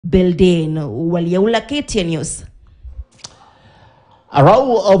Belden. Waliaula KTN News. A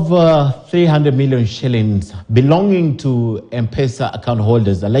row of 300 million shillings belonging to Mpesa account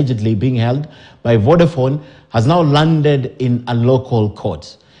holders allegedly being held by Vodafone has now landed in a local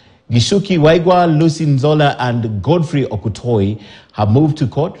court. Gishuki Waigwa, Lucy Nzola and Godfrey Okutoi have moved to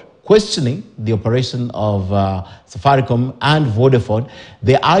court questioning the operation of Safaricom and Vodafone.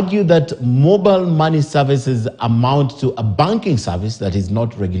 They argue that mobile money services amount to a banking service that is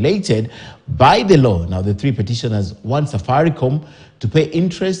not regulated by the law. Now, the three petitioners want Safaricom to pay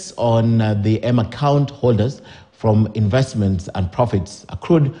interest on the M account holders from investments and profits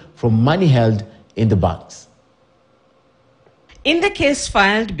accrued from money held in the banks. In the case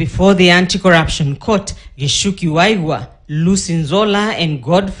filed before the Anti-Corruption Court, Gishuki Waigwa, Lucy Nzola and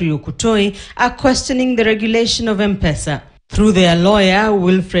Godfrey Okutoi are questioning the regulation of Mpesa. Through their lawyer,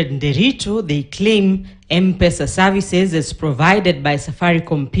 Wilfred Nderito, they claim Mpesa services as provided by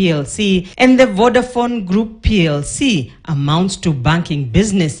Safaricom PLC and the Vodafone Group PLC amounts to banking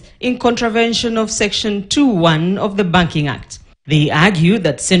business in contravention of Section 2(1) of the Banking Act. They argue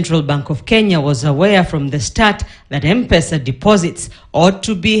that Central Bank of Kenya was aware from the start that Mpesa deposits ought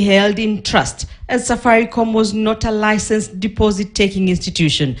to be held in trust, as Safaricom was not a licensed deposit-taking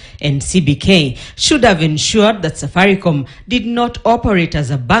institution, and CBK should have ensured that Safaricom did not operate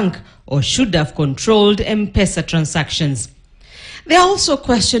as a bank or should have controlled Mpesa transactions. They are also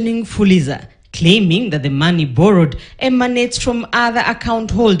questioning Fuliza, claiming that the money borrowed emanates from other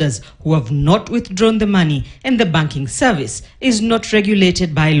account holders who have not withdrawn the money and the banking service is not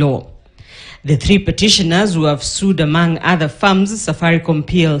regulated by law. The three petitioners who have sued, among other firms, Safaricom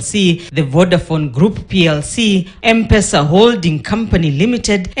PLC, the Vodafone Group PLC, Mpesa Holding Company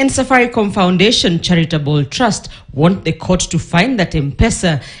Limited, and Safaricom Foundation Charitable Trust, want the court to find that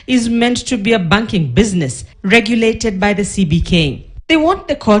Mpesa is meant to be a banking business regulated by the CBK. They want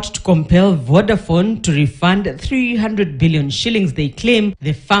the court to compel Vodafone to refund 300 billion shillings they claim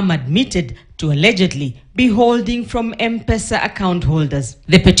the firm admitted to allegedly be holding from Mpesa account holders.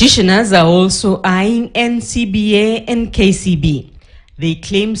 The petitioners are also eyeing NCBA and KCB. They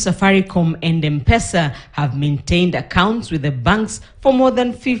claim Safaricom and Mpesa have maintained accounts with the banks for more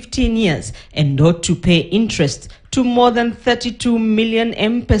than 15 years and ought to pay interest to more than 32 million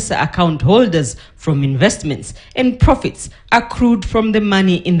Mpesa account holders from investments and profits accrued from the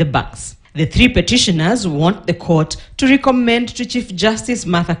money in the banks. The three petitioners want the court to recommend to Chief Justice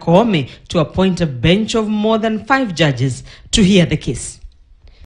Martha Koome to appoint a bench of more than 5 judges to hear the case.